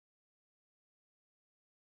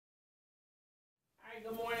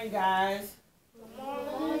Good morning, guys. Good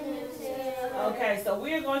morning, Tim. Okay, so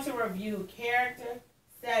we are going to review character,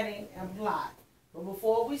 setting, and plot. But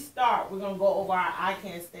before we start, we're going to go over our I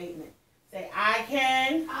can statement. Say, I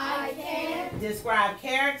can describe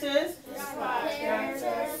characters,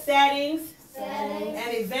 settings,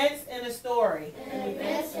 and events in a story.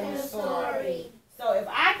 So if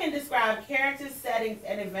I can describe characters, settings,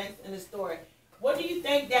 and events in a story, what do you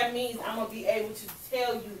think that means I'm going to be able to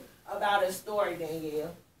tell you about a story,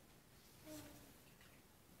 Danielle?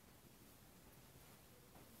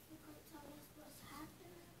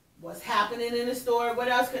 What's happening in the story? What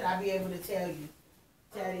else could I be able to tell you,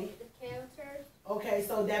 Teddy? The characters Okay,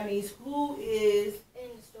 so that means who is in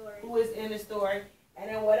the story. in the story, and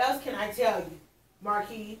then what else can I tell you,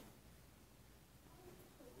 Marquis?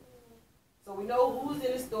 So we know who's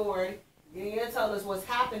in the story. Then you'll tell us what's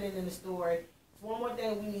happening in the story. One more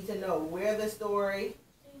thing we need to know: where the story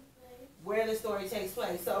takes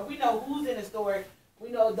place. So if we know who's in the story, we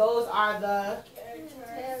know those are the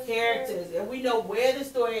characters. If we know where the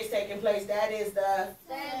story is taking place, that is the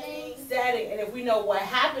setting. And if we know what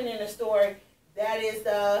happened in the story, that is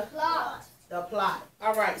the plot.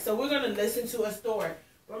 All right, so we're going to listen to a story.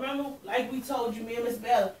 Remember, like we told you, me and Miss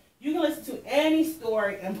Bella, you can listen to any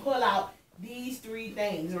story and pull out these three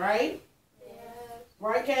things, right? Yes.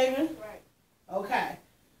 Right, Kevin? Right. Okay.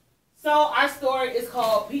 So our story is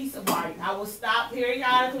called Pizza Party. I will stop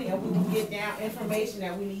periodically and we can get down information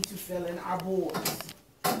that we need to fill in our boards.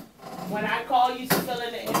 When I call you to fill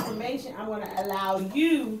in the information, I'm going to allow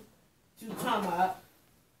you to come up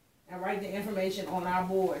and write the information on our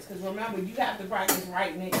boards. Because remember, you have to practice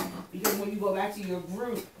writing it, because when you go back to your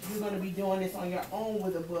group, you're going to be doing this on your own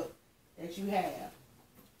with a book that you have.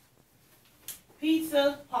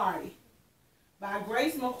 Pizza Party by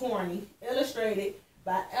Grace McCorney, illustrated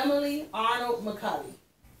by Emily Arnold McCulley.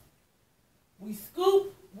 We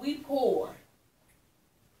scoop, we pour.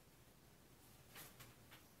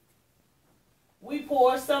 We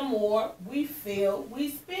pour some more, we fill, we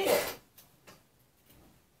spill.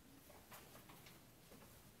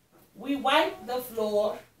 We wipe the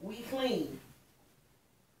floor, we clean.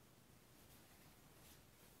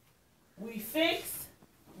 We fix,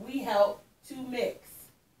 we help to mix.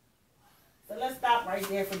 So let's stop right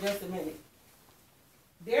there for just a minute.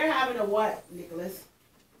 They're having a what, Nicholas?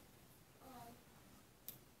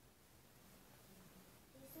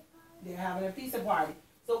 They're having a pizza party.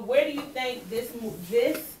 So where do you think this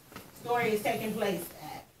story is taking place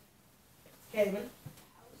at, Kevin?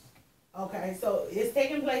 Okay, so it's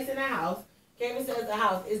taking place in a house. Kevin says the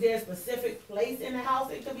house. Is there a specific place in the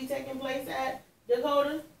house it could be taking place at,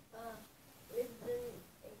 Dakota?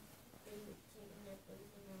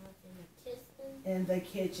 In the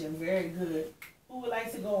kitchen. Very good. Who would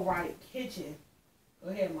like to go write kitchen? Go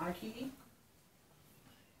ahead, Marquis.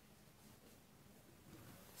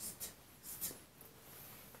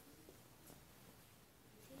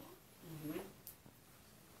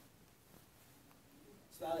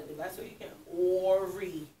 Spell it the best way you can.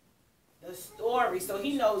 Ori. The story. So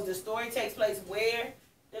he knows the story takes place where,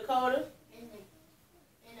 Dakota? In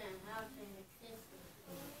a house in the kitchen.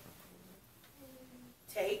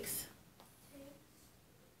 Takes.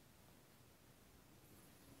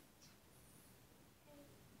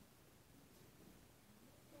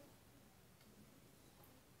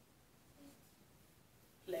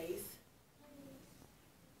 Place.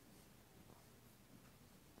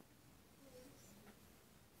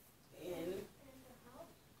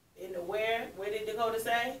 In the where? Where did Dakota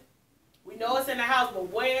say? We know it's in the house, but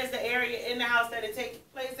where is the area in the house that it takes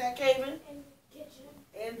place at, Kevin? In the kitchen.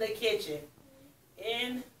 In the kitchen.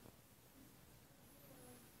 In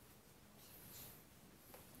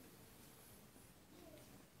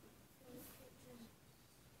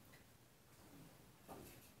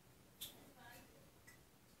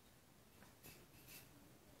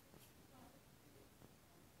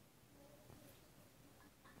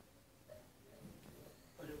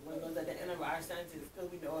at the end of our sentence, because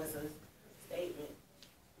we know it's a statement.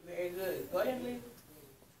 Very good. Go ahead, Lisa.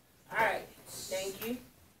 All right. Thank you.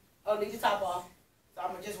 Oh, leave the top off. So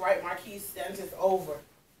I'm going to just write Marquis' sentence over.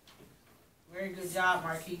 Very good job,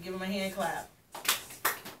 Marquis. Give him a hand clap.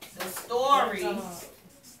 The story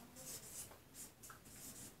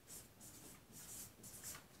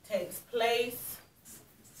takes place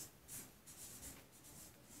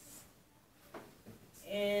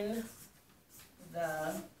in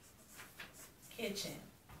the kitchen.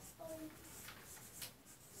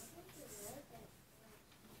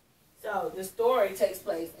 So the story takes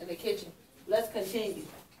place in the kitchen. Let's continue.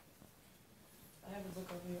 I have a book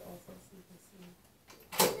over here also so you can see.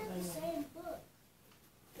 It's in the same book.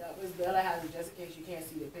 Yeah, Miss Bella has it just in case you can't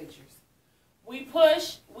see the pictures. We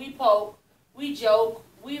push, we poke, we joke,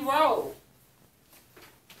 we roll.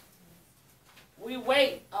 We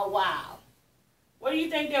wait a while. What do you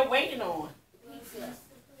think they're waiting on? Pizza.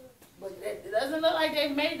 But it doesn't look like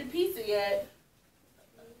they've made the pizza yet.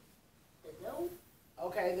 The dough.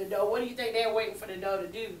 Okay, the dough. What do you think they're waiting for the dough to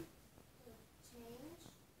do?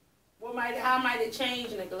 Change. How might it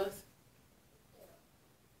change, Nicholas?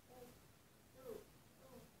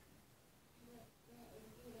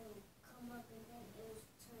 Come up and then it was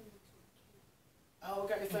turned into a cake. Oh,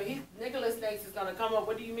 okay, so Nicholas thinks it's gonna come up.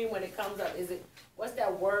 What do you mean when it comes up? What's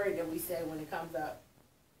that word that we say when it comes up?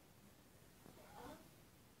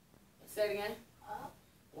 Say it again.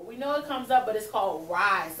 Well, we know it comes up, but it's called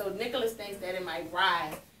rise. So Nicholas thinks that it might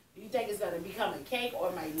rise. Do you think it's gonna become a cake, or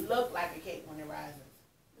it might look like a cake when it rises?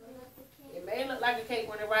 It may look like a cake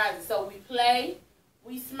when it rises. So we play,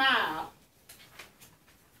 we smile,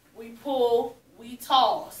 we pull, we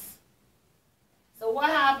toss. So what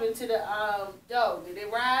happened to the dough? Did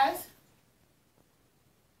it rise?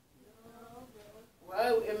 No.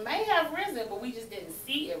 Well, it may have risen, but we just didn't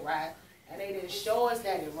see it rise, and they didn't show us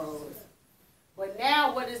that it rose. But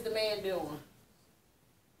now, what is the man doing?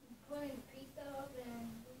 Putting pizza up and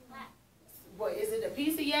What is it a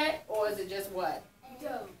pizza yet, or is it just what?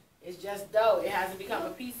 dough. It's just dough. It hasn't become a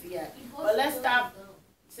pizza yet. But let's stop.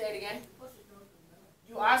 Say it again.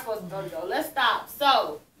 You are supposed to throw the dough. Let's stop.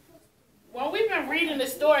 So, when we've been reading the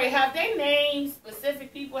story, have they named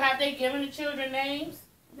specific people? Have they given the children names?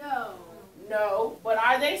 No. No. But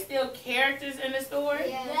are they still characters in the story?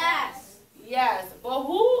 Yes. Yes. But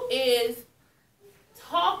who is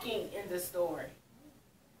talking in the story?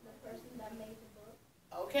 The person that made the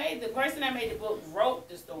book. Okay, the person that made the book wrote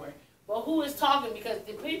the story. But who is talking? Because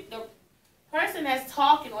the person that's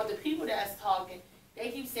talking, or the people that's talking, they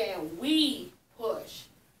keep saying, we push,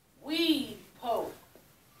 we poke,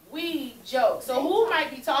 we joke. So who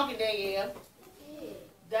might be talking, Danielle?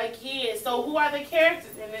 The kids. So who are the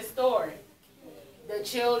characters in this story? The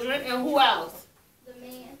children, and who else? The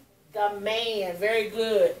man. The man. Very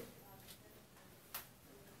good.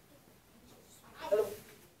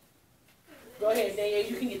 Go ahead,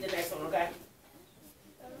 Danielle. You can get the next one, okay?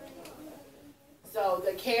 So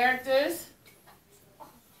the characters.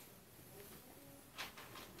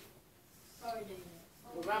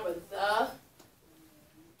 Remember the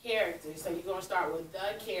characters. So you're gonna start with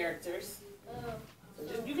the characters.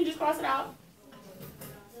 So you can just cross it out.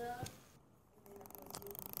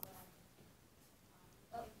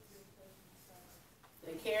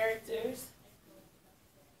 The characters.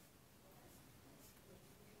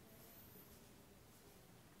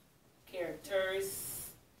 Characters.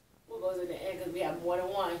 What goes in the end? Because we have more than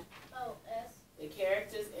one. Oh, S. The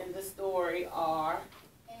characters in the story are.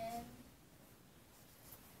 And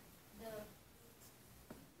the.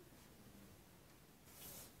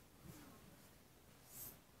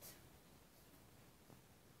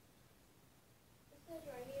 It says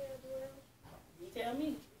right here, You tell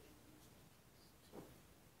me.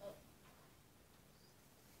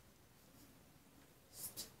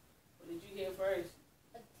 What did you hear first?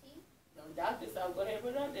 a T No, doctor, so go ahead and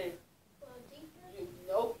put it up there. for a teacher.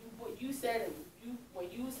 Nope, you said it.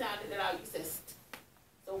 When you sounded it out, you said st.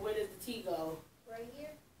 So where does the T go? Right here,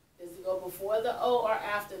 Does it go before the O or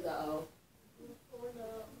after the O? for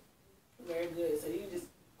the. Very good. So you just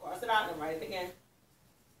cross it out and write it again.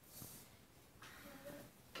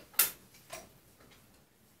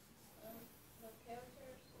 The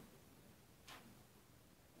characters.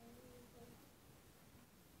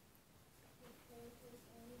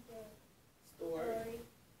 And the Story. story.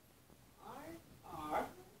 R.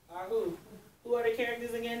 R who? Who are the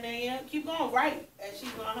characters again, Danielle? Keep going, right, as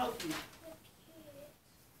she's going to help you.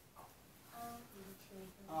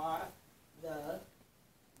 R. The.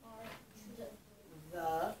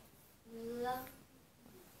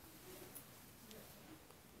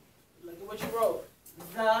 Look at what you wrote.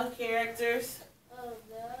 The characters.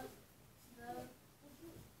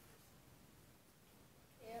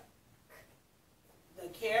 The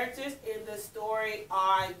characters in the story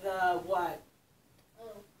are the what?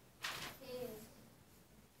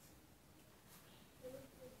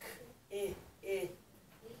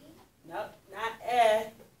 Nope, not eh.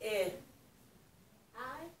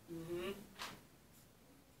 Mm-hmm.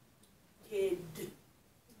 Kid. Thank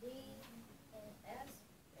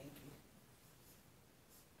you.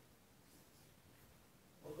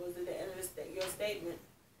 What goes at the end of your statement?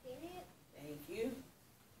 Thank you.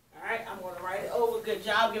 All right, I'm going to write it over. Good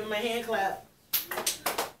job. Give him a hand clap.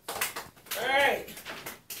 All right.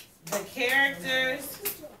 The characters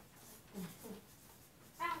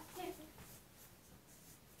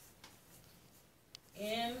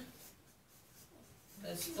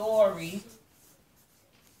story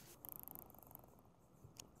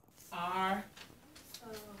are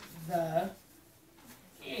the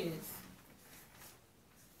kids.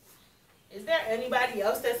 Is there anybody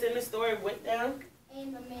else that's in the story with them?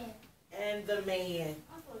 And the man. And the man.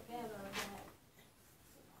 I forgot about that.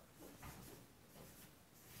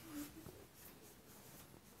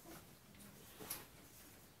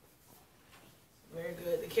 Very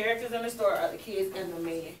good. The characters in the story are the kids and the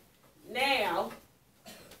man. Now,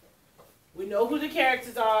 we know who the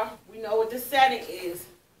characters are. We know what the setting is.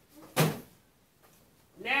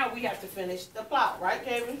 Now we have to finish the plot, right,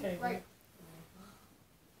 Kevin? Right.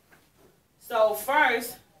 So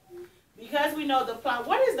first, because we know the plot,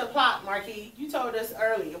 what is the plot, Marquis? You told us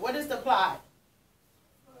earlier. What is the plot?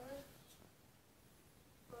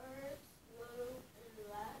 First, middle, and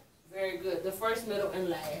last. Very good. The first, middle, and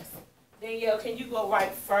last. Danielle, can you go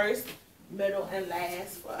right first, middle, and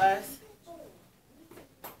last for us?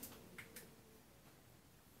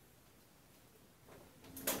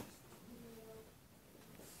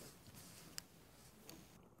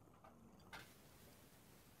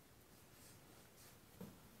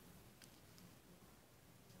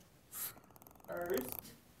 First.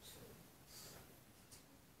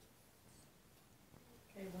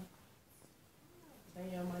 Kayla.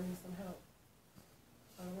 Danielle might need some help.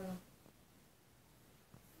 Turn around.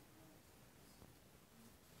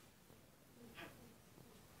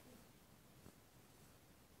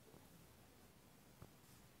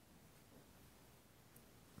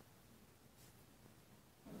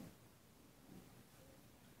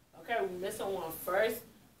 Okay, we're missing one. First,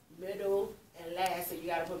 middle, and last. So you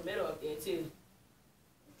gotta put middle up there too.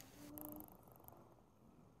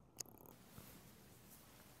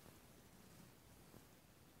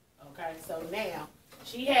 Okay, so now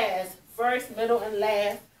she has first, middle, and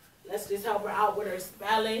last. Let's just help her out with her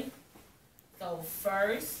spelling. So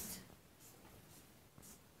first,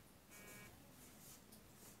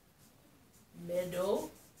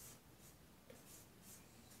 middle,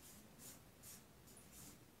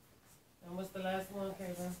 and what's the last one,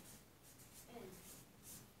 Kayla? Last,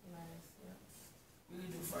 yeah. You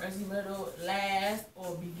can do first, middle, last,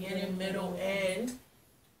 or beginning, middle, end.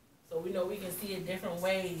 So we know we can see it different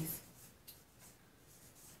ways.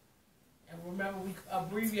 And remember, we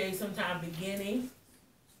abbreviate sometimes beginning.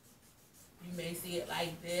 You may see it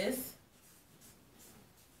like this.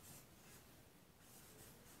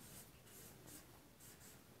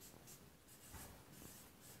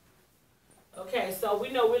 Okay, so we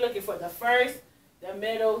know we're looking for the first, the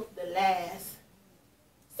middle, the last.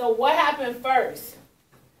 So what happened first?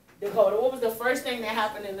 Dakota, what was the first thing that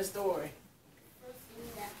happened in the story? First thing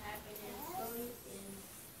that happened in the story is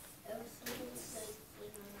there was something like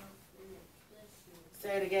sitting around in the kitchen.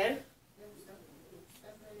 Say it again. There was something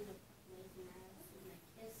making out in the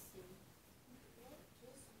kitchen.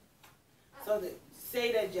 So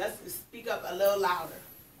say that, just speak up a little louder.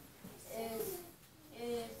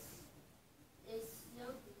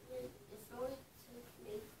 The story took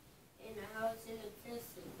place in a house in the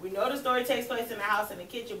kitchen. We know the story takes place in the house in the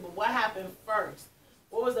kitchen, but what happened first?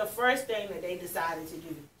 What was the first thing that they decided to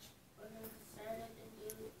do? What I decided to do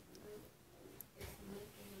is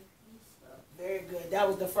making a pizza. Very good. That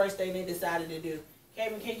was the first thing they decided to do.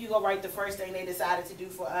 Kevin, can you go write the first thing they decided to do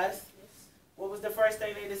for us? Yes. What was the first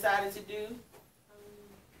thing they decided to do?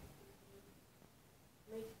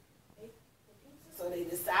 Make the pizza. So they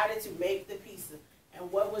decided to make the pizza. And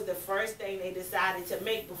what was the first thing they decided to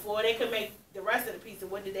make before they could make the rest of the pizza?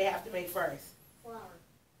 What did they have to make first? Flour.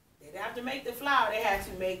 They didn't have to make the flour. They had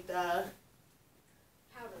to make the...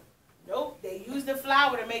 Powder. Nope. They used the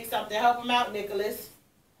flour to make something. Help them out, Nicholas.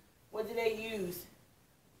 What did they use?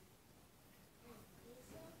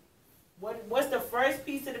 What's the first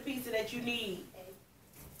piece of the pizza that you need?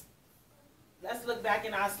 Let's look back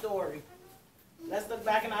in our story. Let's look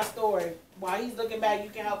back in our story. While he's looking back, you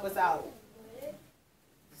can help us out.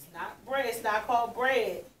 It's not bread. It's not called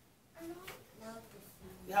bread.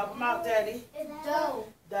 You help him out, Daddy. It's dough.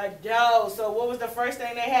 The dough. So what was the first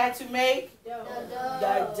thing they had to make? Dough.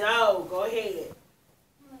 The dough. Go ahead.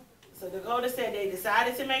 So Dakota said they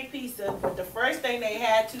decided to make pizza, but the first thing they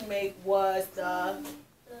had to make was the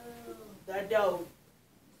dough.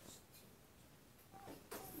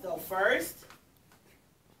 So first,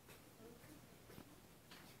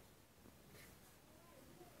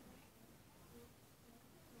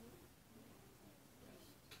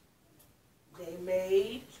 they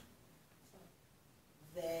made,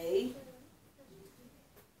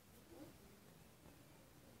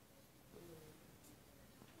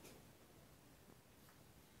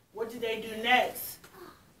 what did they do next,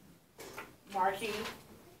 Marquis?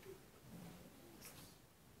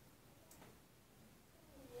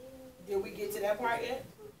 Did we get to that part yet?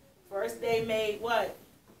 First they made what?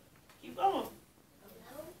 Keep going.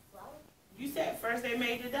 You said first they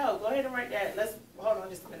made the dough. Go ahead and write that. Let's hold on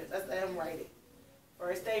just a minute. Let's let him write it.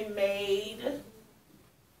 First they made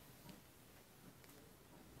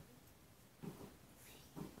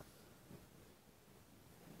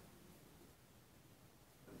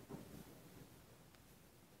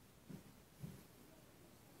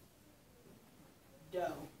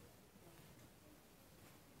dough.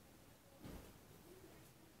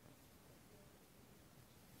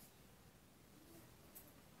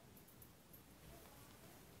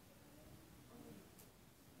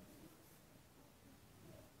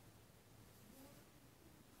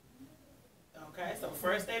 Okay, so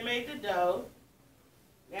first they made the dough.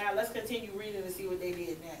 Now let's continue reading and see what they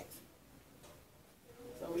did next.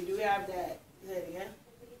 So we do have that. Say it again.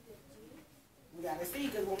 We gotta see,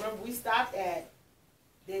 because remember we stopped at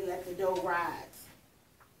they let the dough rise.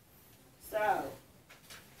 So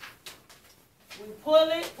we pull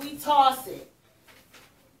it, we toss it.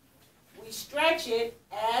 We stretch it,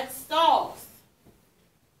 add sauce.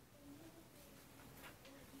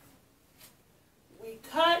 We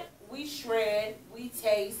cut, we shred, we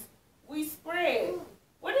taste, we spread.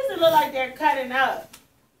 What does it look like they're cutting up?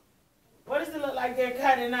 What does it look like they're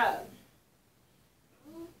cutting up?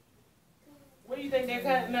 What do you think they're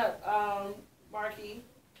cutting up, Marquis?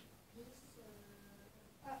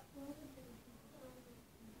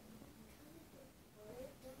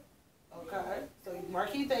 Okay, so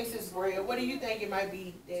Marquis thinks it's bread. What do you think it might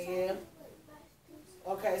be, Danielle?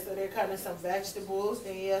 Okay, so they're cutting some vegetables,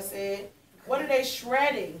 Danielle said. What are they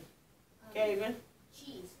shredding, Kaven?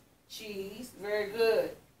 Cheese. Cheese, very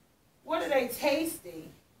good. What are they tasting,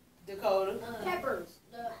 Dakota? Peppers.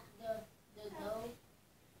 The dough.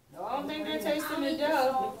 No, I don't think they're tasting the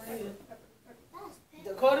dough.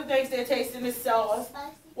 Dakota thinks they're tasting the sauce.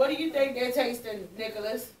 What do you think they're tasting,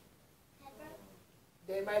 Nicholas?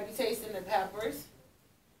 They might be tasting the peppers.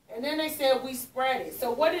 And then they said we spread it.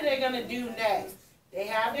 So what are they going to do next? They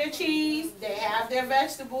have their cheese. They have their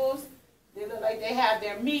vegetables. They look like they have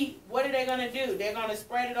their meat. What are they going to do? They're going to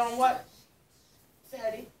spread it on what,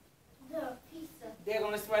 Sadie? The pizza. They're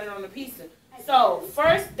going to spread it on the pizza. So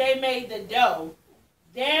first they made the dough.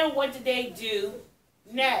 Then what did they do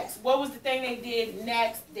next? What was the thing they did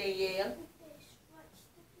next, Danielle?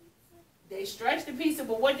 They stretched the pizza,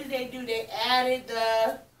 but what did they do? They added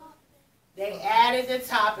the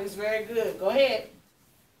toppings. Very good. Go ahead.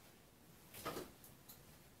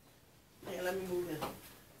 Man, let me move the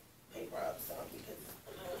paper up some because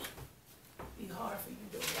it'll be hard for you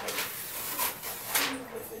to write.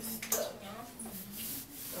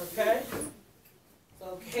 Okay? So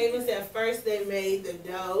Kaylin said first they made the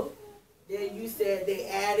dough. Then you said they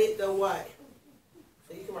added the what?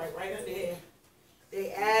 So you can write right under here.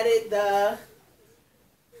 They added the,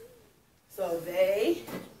 so they,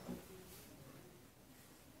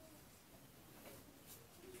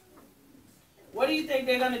 what do you think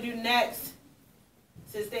they're going to do next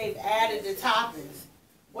since they've added the toppings?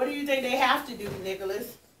 What do you think they have to do,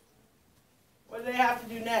 Nicholas? What do they have to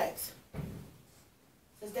do next?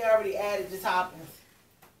 Since they already added the toppings.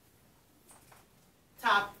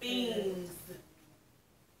 Toppings.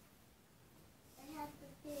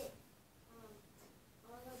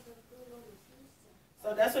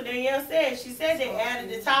 So that's what Danielle said. She said they added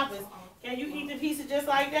the toppings. Can you eat the pizza just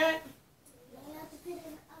like that? You have to put it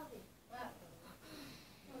in the oven.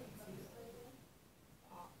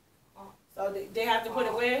 So they have to put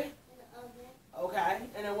it where? In the oven. Okay.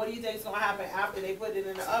 And then what do you think is going to happen after they put it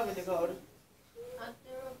in the oven, Dakota?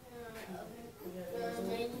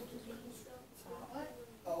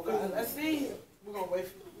 Okay, let's see. We're going to wait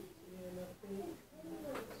for you.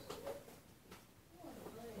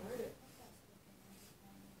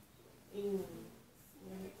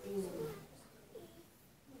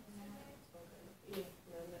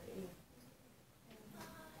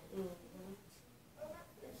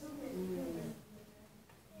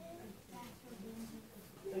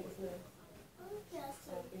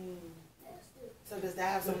 So does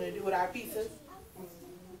that have something to do with our pizza?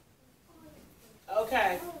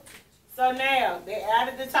 Okay. So now, they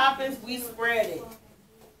added the toppings, we spread it.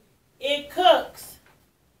 It cooks.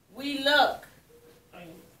 We look.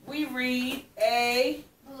 We read a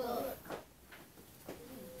book.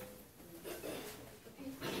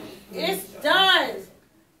 It's done.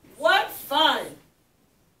 What fun.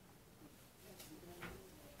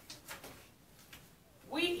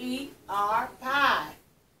 We eat our pie.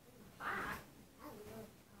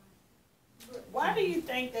 Why do you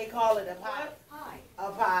think they call it a pie?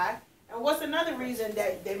 A pie. And what's another reason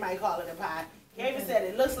that they might call it a pie? Kevin said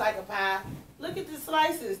it looks like a pie. Look at the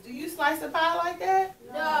slices. Do you slice a pie like that?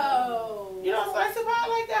 No. You don't slice a pie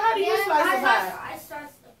like that? How do you slice a pie? I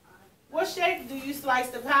slice the pie. What shape do you slice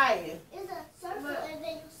the pie in? It's a circle, and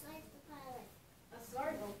then you slice the pie like a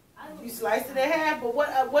circle. You slice it in half, but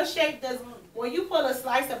what shape does, when you pull a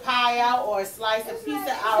slice of pie out or slice a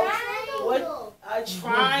pizza out, what, a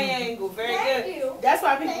triangle, very good. That's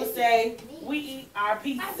why people say we eat our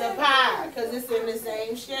pizza pie, because it's in the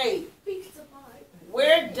same shape. Pizza pie.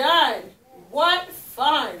 We're done. What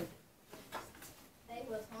fun. They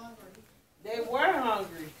was hungry. They were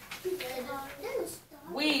hungry.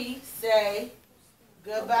 We say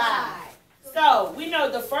goodbye. So, we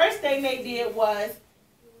know the first thing they did was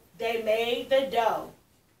they made the dough.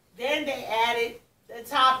 Then they added the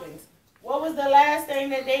toppings. What was the last thing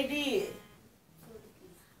that they did?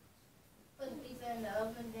 Put the pizza in the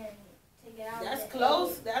oven, then take it out. That's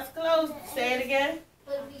close. That's close. Say it again.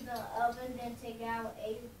 Put the pizza in the oven, then take it out,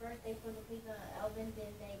 ate it first. They put the pizza in the oven, then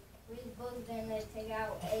they read the book, then they take it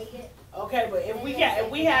out, ate it. Okay, but if we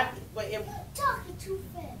Talking too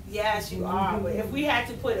fast. yes, you are. But if we had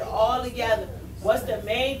to put it all together, what's the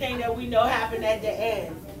main thing that we know happened at the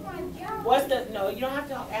end? No, you don't have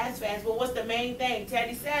to ask fast, but what's the main thing?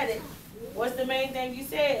 Teddy said it. What's the main thing you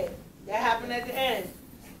said that happened at the end?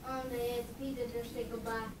 They ate the pizza, just say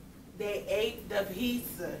goodbye. They ate the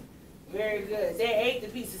pizza. Very good. They ate the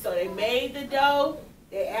pizza. So they made the dough,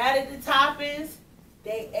 they added the toppings,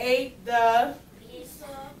 they ate the Pizza.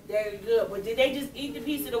 very good. But did they just eat the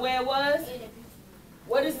pizza the way it was?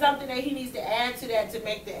 What is something that he needs to add to that to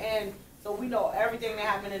make the end so we know everything that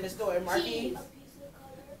happened in the story? Marquise?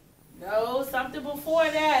 No, something before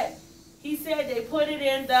that. He said they put it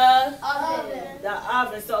in the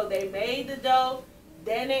oven. So they made the dough,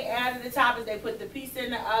 then they added the toppings, they put the pizza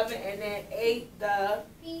in the oven, and then ate the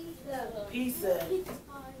pizza. It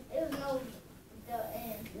was no the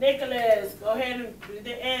end. Nicholas, go ahead and do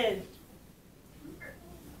the end.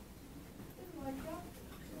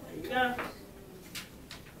 There you go.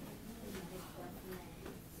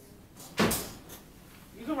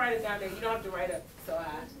 You can write it down there. You don't have to write up so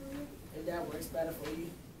high. If that works better for you.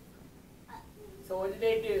 So what did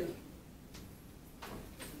they do?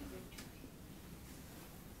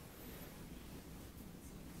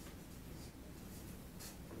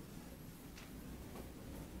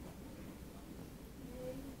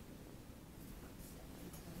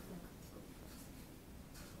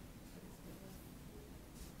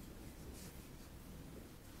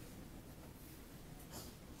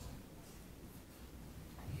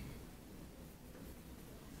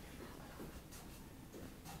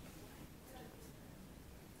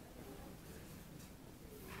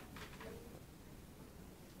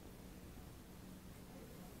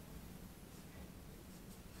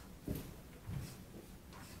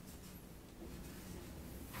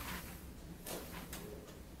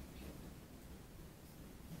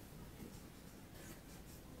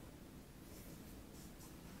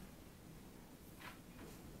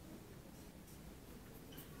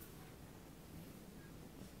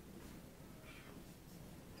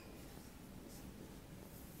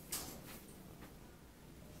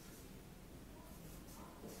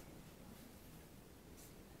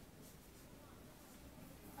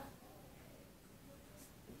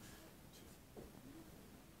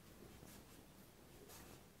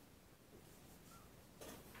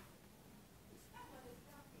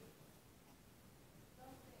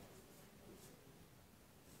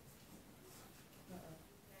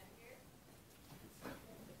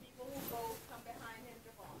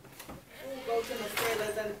 Go to the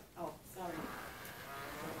sailors and sorry.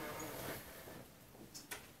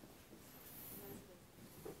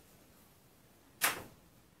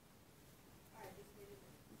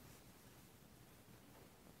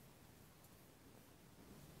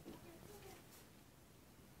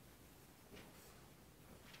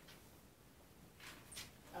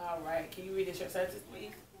 All right, can you read the short sentence,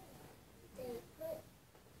 please?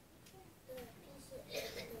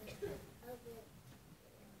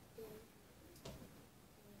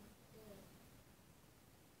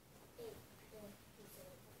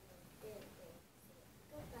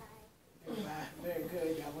 Very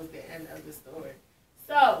good. That was the end of the story.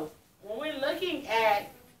 So, when we're looking at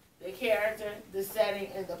the character, the setting,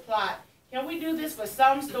 and the plot, can we do this for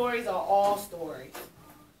some stories or all stories?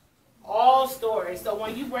 All stories. So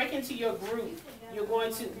when you break into your group,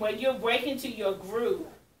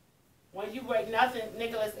 when you break nothing,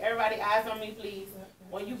 Nicholas, everybody eyes on me, please.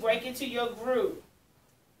 When you break into your group,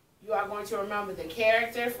 you are going to remember the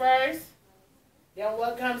character first. Then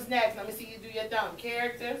what comes next? Let me see you do your thumb.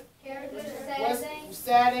 Character. Character,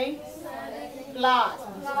 Setting. Plot.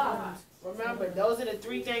 Remember, those are the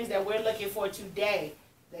 3 things that we're looking for today.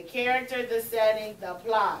 The character, the setting, the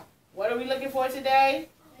plot. What are we looking for today?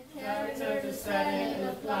 The character, the setting, and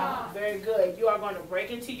the plot. Very good. You are going to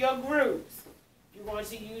break into your groups. You're going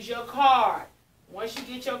to use your card. Once you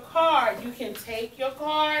get your card, you can take your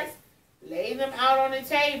cards, lay them out on the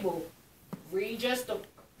table. Read your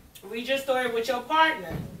story with your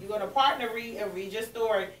partner. You're going to partner read and read your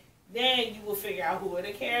story. Then you will figure out who are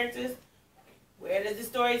the characters, where does the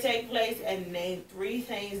story take place, and name 3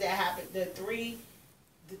 things that happen. The 3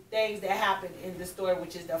 things that happened in the story,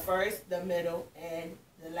 which is the first, the middle, and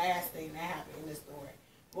the last thing that happened in the story.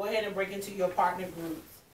 Go ahead and break into your partner group.